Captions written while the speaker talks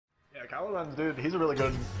Yeah, Kylo Ren's dude, he's a really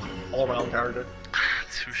good all-around character.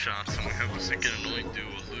 2 shots and we have a second annoying duo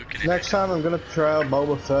with Luke and Next time I'm gonna try out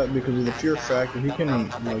Boba Fett because of the pure fact that he can,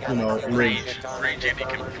 like, you know, range and he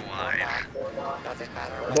can fly.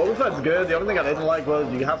 Boba Fett's good. The only thing I didn't like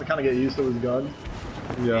was you have to kind of get used to his gun.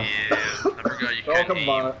 Yeah. Yeah, I forgot you All can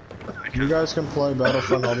aim. You guys can play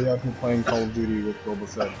Battlefront, I'll be out here playing Call of Duty with Boba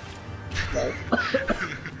Fett.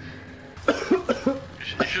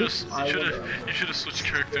 You should have switched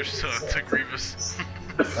characters to Grievous.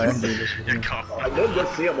 I am Grievous. Yeah, cop. I did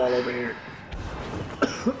just see them all over here.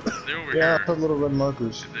 They're over Yeah, I here. put little red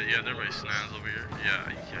markers. Yeah, they're my snaz over here.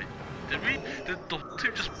 Yeah. Did the whole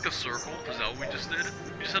team just make a circle? Is that what we just did?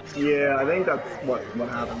 We just had Yeah, I think that's what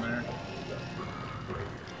happened there.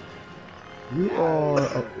 You are...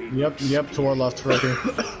 Oh, yep, to our left, right here.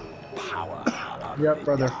 Yep,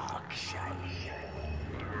 brother. Where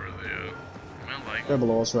are they at? Am I like... They're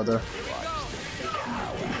below us right there.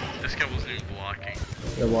 This guy wasn't even blocking.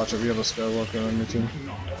 Yeah, watch it, we have a Skywalker on your team.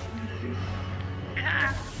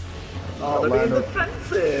 Oh, they're being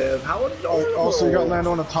defensive. How adorable. Also, you got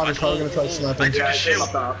Lando on a top, he's probably gonna try to snap I him. took a shield.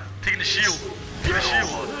 top. Taking the shield. Taking the shield.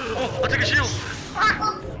 Oh, I took a shield.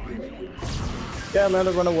 Ah! Yeah,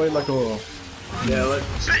 Lando run away like a... Yeah,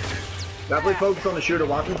 let's definitely focus on the shooter.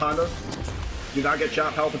 Watch him behind us. Do not get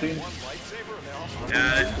shot, Palpatine.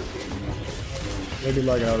 Yeah. Maybe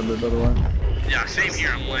lag out a bit, by the way. Yeah, same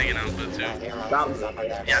here. I'm lagging out a bit too.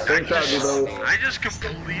 Yeah, I just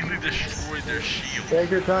completely destroyed their shield.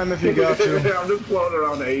 Take your time if you got to. I'm just floating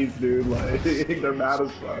around A's, dude. Like, they're mad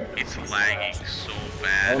as fuck. It's lagging so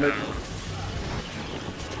bad.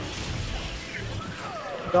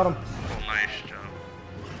 Got him. Oh, nice job.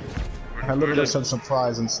 I literally said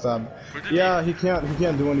surprise and stab. Yeah, he can't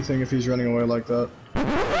do anything if he's running away like that.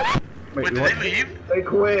 Wait, did they leave? They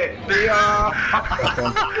quit. Yeah.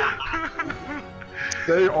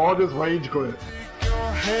 They all just rage quit.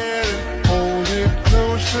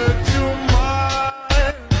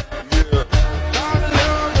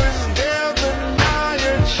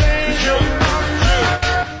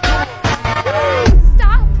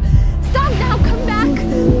 Stop now, come back.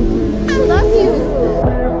 I love you.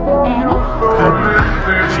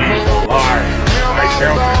 She's alive. I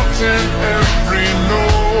killed her.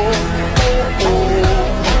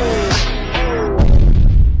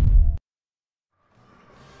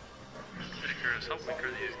 Help me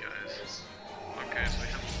clear these guys. Okay, so we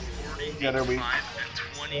have 45 Yeah, they're weak. and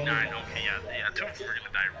 29. Okay, yeah, 2 of them are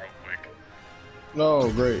gonna die real quick. No,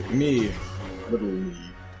 great. Me. Literally me.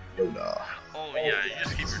 Yoda. Oh yeah, you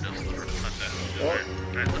just keep your distance for the that.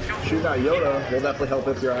 Alright, let's go. Shoot out Yoda will definitely help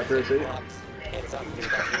with your accuracy. Okay,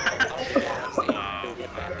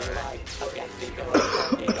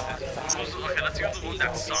 let's go to the one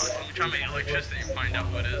that sucks. Let me try my electricity and find out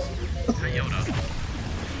who it is. Hey, Yoda.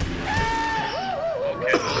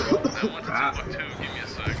 Okay, well, that one's a 2x2. Give me a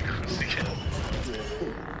sec.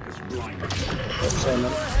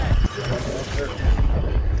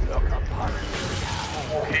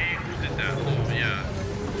 Okay, who did that? Oh, yeah.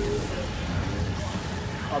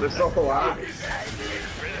 Oh, they're so alive.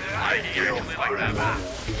 I actually like that, man.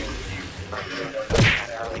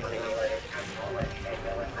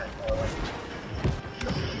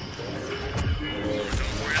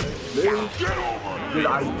 Dude, I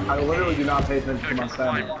literally do not pay attention to my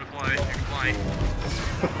stamina.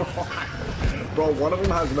 Bro, one of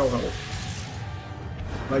them has no health.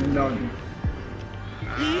 Like, none.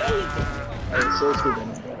 It's so stupid.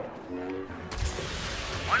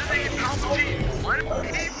 Why did they get Palpatine? Why did they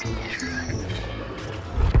hate me?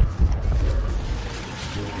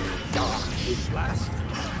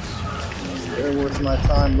 You're worth my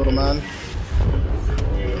time, little man.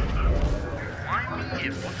 Why me?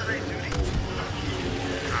 What did I do to you?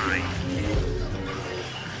 Hi.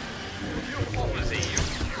 What was it?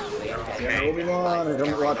 Okay. Yeah, Obi-Wan, here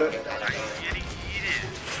comes Rocket. I'm getting yeeted.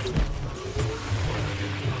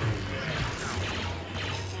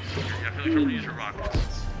 Yeah, I feel like I'm gonna use your rockets.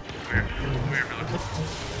 Where?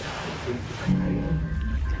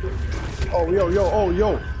 Oh, yo.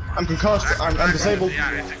 I'm concussed. I'm disabled.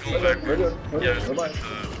 Yeah, it's a go back. We're good. Yeah, We're back.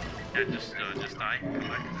 just die. Come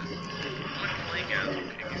back. What am I playing as?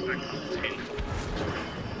 Okay, get back to the team.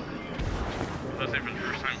 That's even the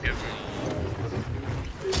first time getting me.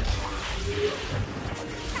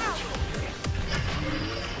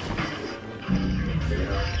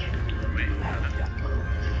 Wait,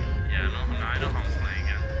 yeah, no, I know how I'm playing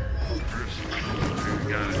it. First,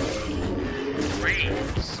 got it. Great,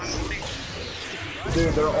 something.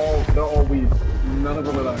 Dude, they're all weak. None of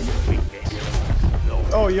them are that good.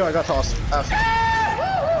 Oh, yo, I got tossed. F. Me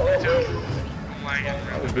too. I'm lagging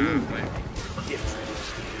really bad.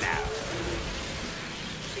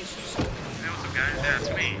 guys. Yeah, it's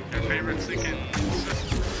me. Your favorite stinking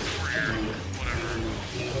warrior. Whatever.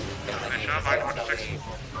 Nice job. I know how to fix it.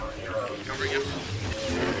 Come bring it.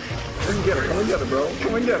 Come and get it, come and get it, bro.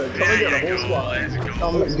 Come and get it, come and get it, whole squad. Let's go.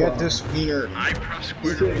 Come and get this wiener. I press You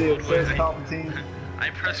square to should be reload a my first light. Palpatine. I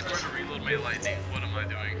press square to reload my lightning. What am I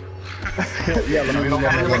doing? Yeah, let me know. Yeah,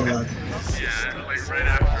 like right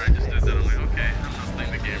after I just did that, I'm like, okay, I'm not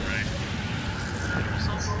playing the game right.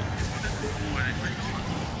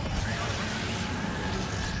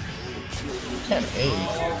 Can't aim.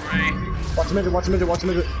 Right. Watch a minute, watch a minute, watch a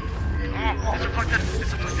minute. Oh, it's a fucking,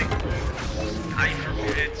 it's a fucking. I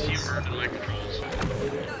forget you heard in my controls.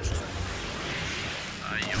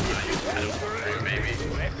 You pedo baby.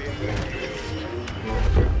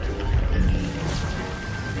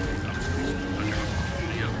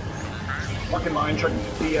 Fucking mind trick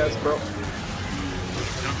BS, bro.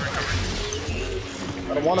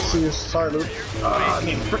 I don't want to see you. Sorry, Luke. I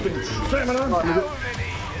need freaking stamina. Oh,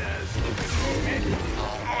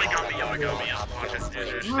 he got me, Watch it. Use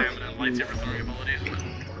your stamina and lightsaber throwing abilities.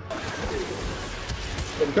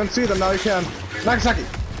 You couldn't see them, now you can. Nagasaki!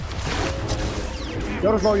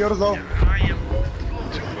 Yoda's low, Yoda's low. I am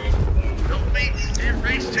help me!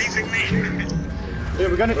 Ray's chasing me! Yeah,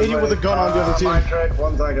 we're gonna hit you with a gun on the other team. Mind trick,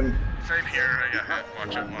 1 second. Same here, I got hit.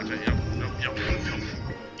 Watch it. Yep.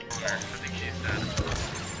 I think she's dead.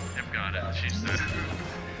 Yep, got it. She's dead.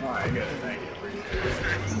 Alright, good, thank you.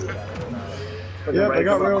 Yep, I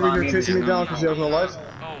got Ray over here chasing me down because he has no life.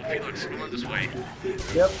 Oh, Felix, come on this way.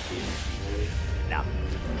 Yep.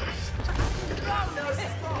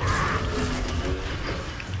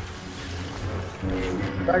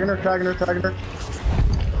 Tagging her.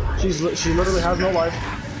 She literally has no life.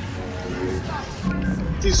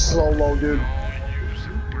 She's so low, dude.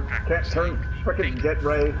 Can't turn, frickin' get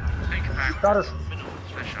Ray. Think back. Got her.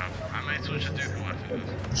 Switch up. I might switch to Dooku after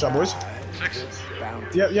this. Shot, boys. 6.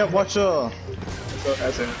 Yeah, watch,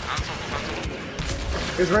 That's it. Console.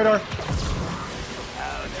 here's radar.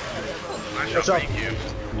 Nice Watch shot, out. thank you.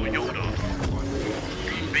 Oh, Yoda.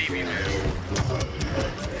 Green baby, man.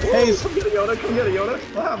 Haze. Come get it, Yoda, come get it, Yoda.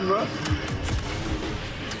 What happened, bro?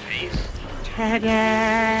 Peace. Got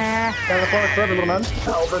the far forever, little man.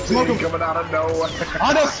 Smoke him coming out of nowhere.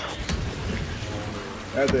 On us!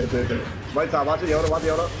 That's it. Right side, watch it, Yoda, watch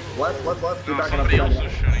Yoda. Left. Keep No, backing up, somebody else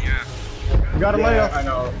is shooting at. We got a Yeah, layup. I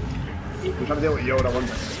know. I'm trying to deal with Yoda, one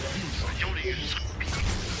second. Yoda, you just...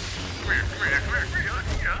 Come here,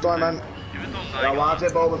 Yoda. Sorry, man. Even though Now watch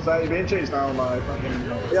it, Boba Fett. You're being chased down by fucking...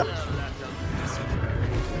 Yeah.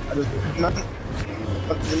 I just... Nothing.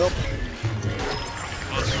 You know.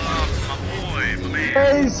 What's up, my boy, my man?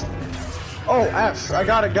 Haze! Oh, F. I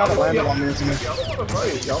got it landed on me. Y'all don't want to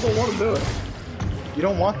fight. Y'all don't want to do it. You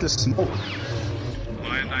don't want this smoke.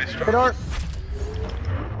 Nice try. Radar. Ooh, it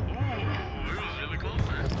was really close,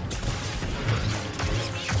 man.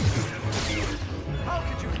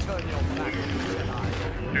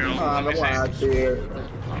 Here, I'm let me see. watch here.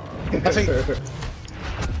 I think...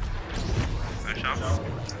 Nice shot.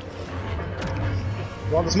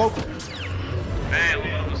 You want the smoke? Hey, a little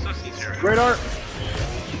bit of assistance here. Radar. A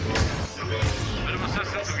bit of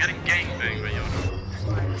assistance. I'm getting gangbanged by Yoda.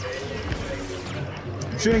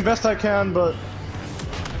 I'm shooting best I can, but...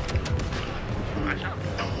 Nice shot.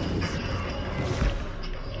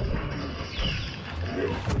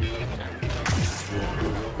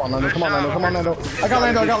 Come on, Lando. I got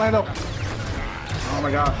Lando. Oh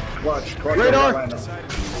my god. Watch. Radar. Lando.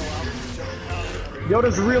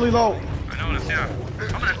 Yoda's really low. I noticed, yeah.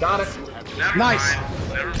 I'm gonna... Got it. Never Nice.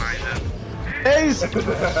 Never mind then. Haze!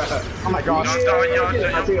 Oh my gosh.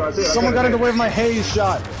 I see you. Someone got in the way of my haze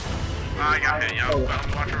shot. I got hit, yeah.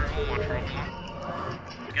 Watch her.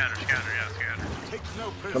 Scatter.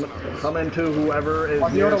 Come into whoever is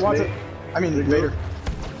Watch Yoda, nearest watch me. it. I mean, Vader.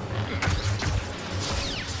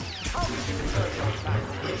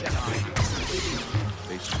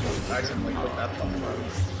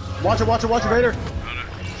 Watch it, Vader.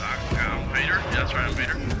 Vader? Yeah, that's right, I'm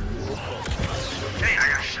Vader. Hey, I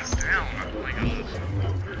got shut down. Oh my goodness.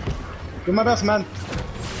 Do my best, man.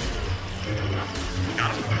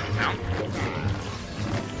 Got him. Down.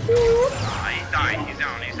 He died. He's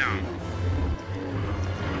down.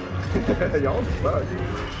 Y'all suck.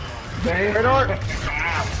 Radar.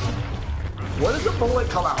 Where does the bullet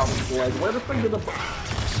come out? Like, where the fuck did the bullet?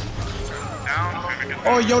 Down.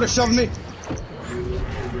 Oh, Yoda shoved me.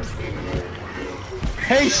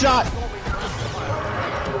 Haze shot.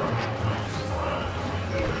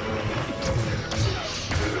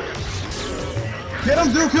 Get him,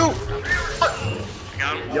 Dooku.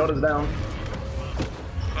 Got him. Yoda's down.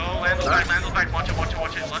 Oh, Lando's back. Watch it.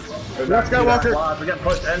 Left. Left Skywalker. Watch, we get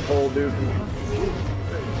pushed and pulled, dude.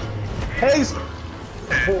 Haste!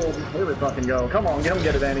 Oh, here we fucking go. Come on, get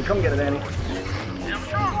it, Annie. Come get it, Annie. Yeah, I'm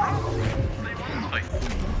trying, bro.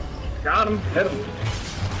 Like, Got him. Hit him.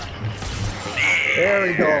 There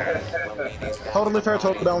we go. Totally fair,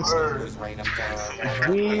 total bounce.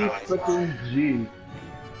 G fucking G.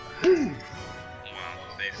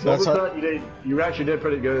 That's how. You actually did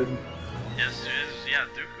pretty good. yes, yeah,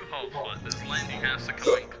 Dooku helped, but this landing has to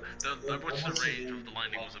come in. I wish the range of the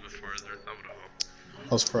landing was a bit further. That would have helped.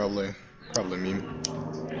 That's probably me.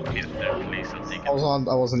 He's there, please. I'll take it.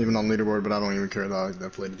 I wasn't even on leaderboard, but I don't even care that I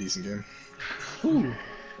played a decent game.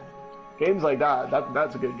 Games like that,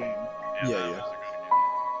 that's a good game. Yeah, Yeah, that yeah. was a